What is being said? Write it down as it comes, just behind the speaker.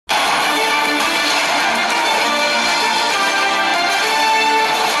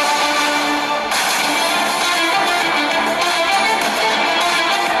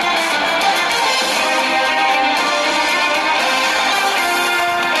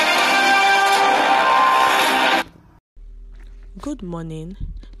Good morning,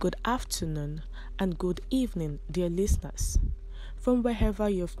 good afternoon, and good evening, dear listeners, from wherever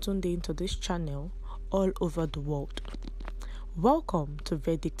you've tuned into this channel all over the world. Welcome to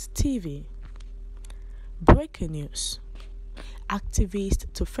Verdict TV. Breaking news. Activists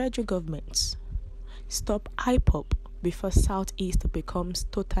to federal governments. Stop IPOB before Southeast becomes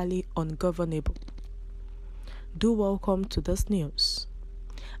totally ungovernable. Do welcome to this news,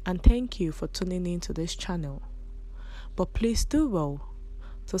 and thank you for tuning in to this channel. But please do well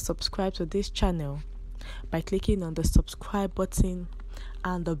to subscribe to this channel by clicking on the subscribe button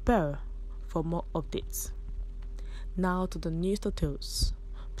and the bell for more updates. Now to the news details.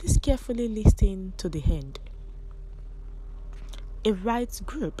 Please carefully listen to the end. A rights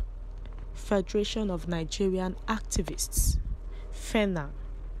group, Federation of Nigerian Activists, FENA,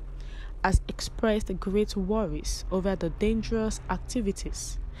 has expressed great worries over the dangerous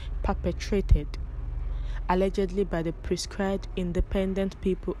activities perpetrated allegedly by the prescribed independent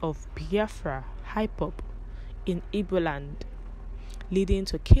people of Biafra, IPOB, in Igbo land, leading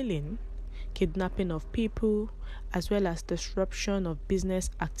to killing, kidnapping of people, as well as disruption of business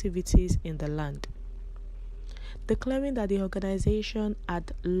activities in the land. Declaring that the organization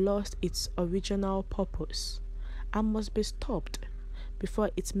had lost its original purpose and must be stopped before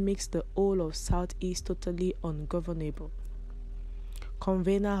it makes the whole of Southeast totally ungovernable.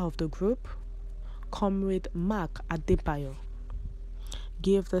 Convener of the group, Comrade Mark Adebayo,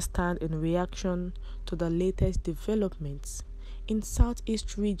 gave the stand in reaction to the latest developments in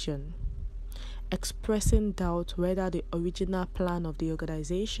Southeast region, expressing doubt whether the original plan of the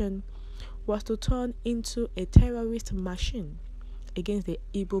organization was to turn into a terrorist machine against the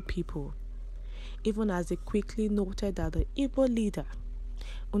Igbo people, even as he quickly noted that the Igbo leader,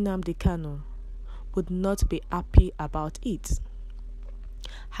 Nnamdi Kanu, would not be happy about it.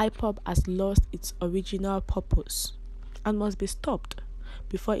 IPOB has lost its original purpose and must be stopped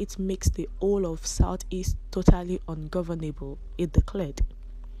before it makes the whole of Southeast totally ungovernable, it declared.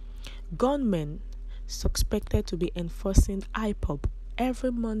 Gunmen suspected to be enforcing IPOB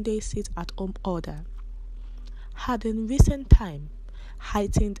every Monday sit-at-home order had in recent time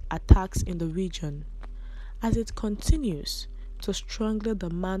heightened attacks in the region as it continues to strongly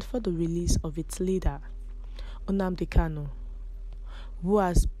demand for the release of its leader, Nnamdi Kanu, who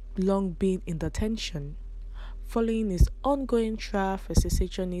has long been in detention following his ongoing trial for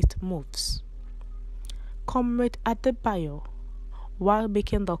secessionist moves. Comrade Adebayo, while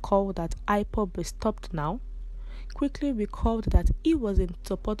making the call that IPOB be stopped now, quickly recalled that he was in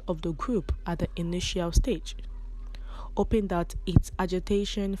support of the group at the initial stage, hoping that its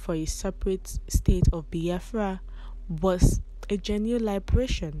agitation for a separate state of Biafra was a genuine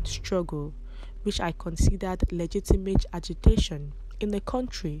liberation struggle, which I considered legitimate agitation in a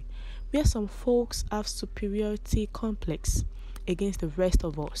country where some folks have superiority complex against the rest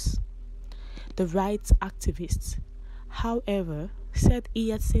of us. The rights activist, however, said he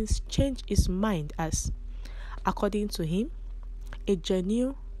had since changed his mind as, according to him, a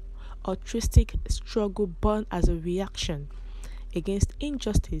genuine altruistic struggle born as a reaction against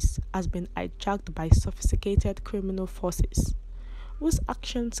injustice has been hijacked by sophisticated criminal forces whose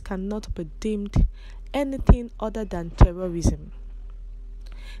actions cannot be deemed anything other than terrorism.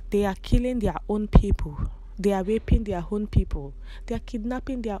 They are killing their own people. They are raping their own people. They are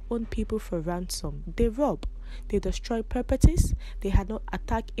kidnapping their own people for ransom. They rob. They destroy properties. They had not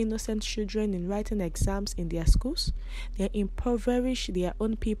attacked innocent children in writing exams in their schools. They impoverish their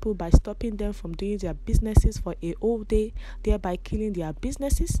own people by stopping them from doing their businesses for a whole day, thereby killing their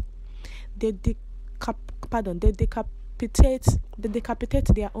businesses. They decapitate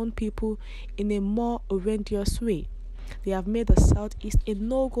their own people in a more horrendous way. They have made the Southeast a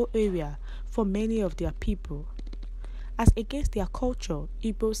no-go area for many of their people. As against their culture,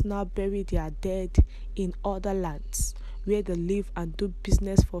 Igbos now bury their dead in other lands where they live and do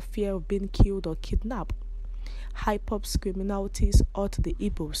business for fear of being killed or kidnapped. IPOB's criminalities hurt the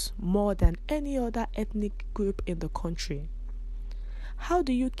Igbos more than any other ethnic group in the country. How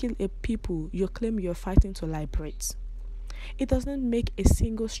do you kill a people you claim you're fighting to liberate? It doesn't make a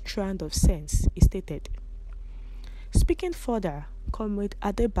single strand of sense, he stated. Speaking further, Comrade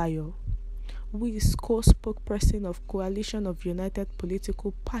Adebayo, who is co-spokesperson of Coalition of United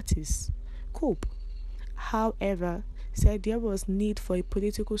Political Parties, COPE, however, said there was need for a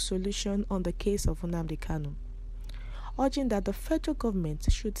political solution on the case of Nnamdi Kanu, urging that the federal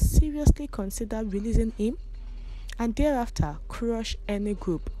government should seriously consider releasing him and thereafter crush any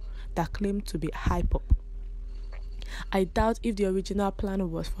group that claimed to be IPOB. I doubt if the original plan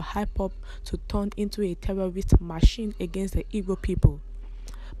was for IPOB to turn into a terrorist machine against the Igbo people,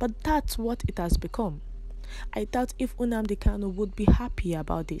 but that's what it has become. I doubt if Nnamdi Kanu would be happy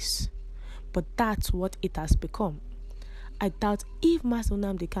about this. But that's what it has become. I doubt if Master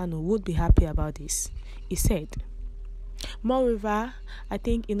Nnamdi Kanu would be happy about this, he said. Moreover, I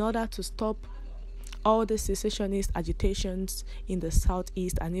think in order to stop all the secessionist agitations in the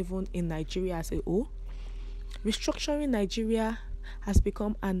southeast and even in Nigeria as a whole, restructuring Nigeria has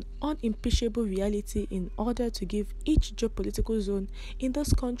become an unimpeachable reality in order to give each geopolitical zone in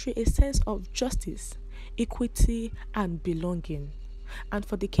this country a sense of justice, equity, and belonging. And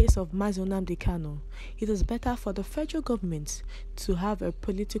for the case of Mazi Nnamdi Kanu, it is better for the federal government to have a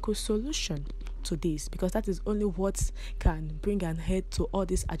political solution to this, because that is only what can bring an end to all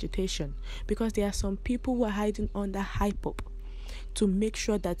this agitation. Because there are some people who are hiding under hype-up to make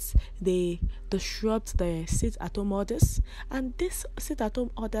sure that they disrupt the sit-at-home orders, and this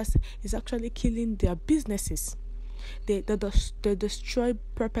sit-at-home orders is actually killing their businesses. They destroy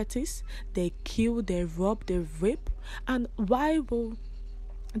properties, they kill, they rob, they rape. And why will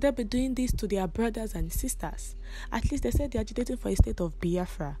they be doing this to their brothers and sisters? At least they said they're agitating for a state of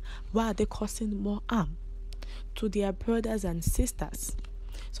Biafra. Why are they causing more harm to their brothers and sisters?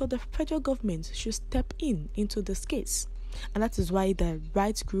 So the federal government should step into this case. And that is why the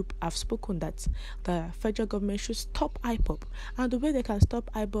rights group have spoken that the federal government should stop IPOB. And the way they can stop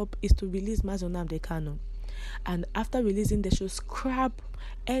IPOB is to release Mazi Nnamdi Kanu. And after releasing, they should scrap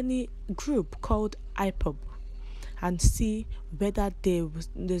any group called IPOB and see whether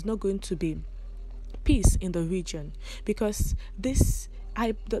there's not going to be peace in the region. Because the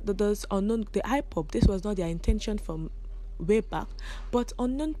IPOB, this was not their intention from way back, but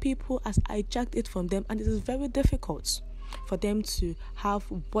unknown people has hijacked it from them, and it is very difficult for them to have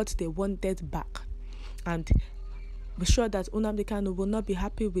what they wanted back. And we're sure that Nnamdi Kanu will not be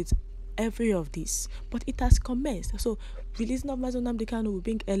happy with every of this, but it has commenced. So releasing of Mazi Nnamdi Kanu will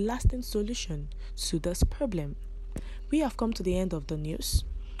bring a lasting solution to this problem. We have come to the end of the news.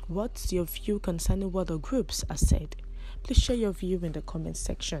 What's your view concerning what the groups have said? Please share your view in the comment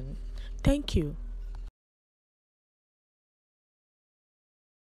section. Thank you.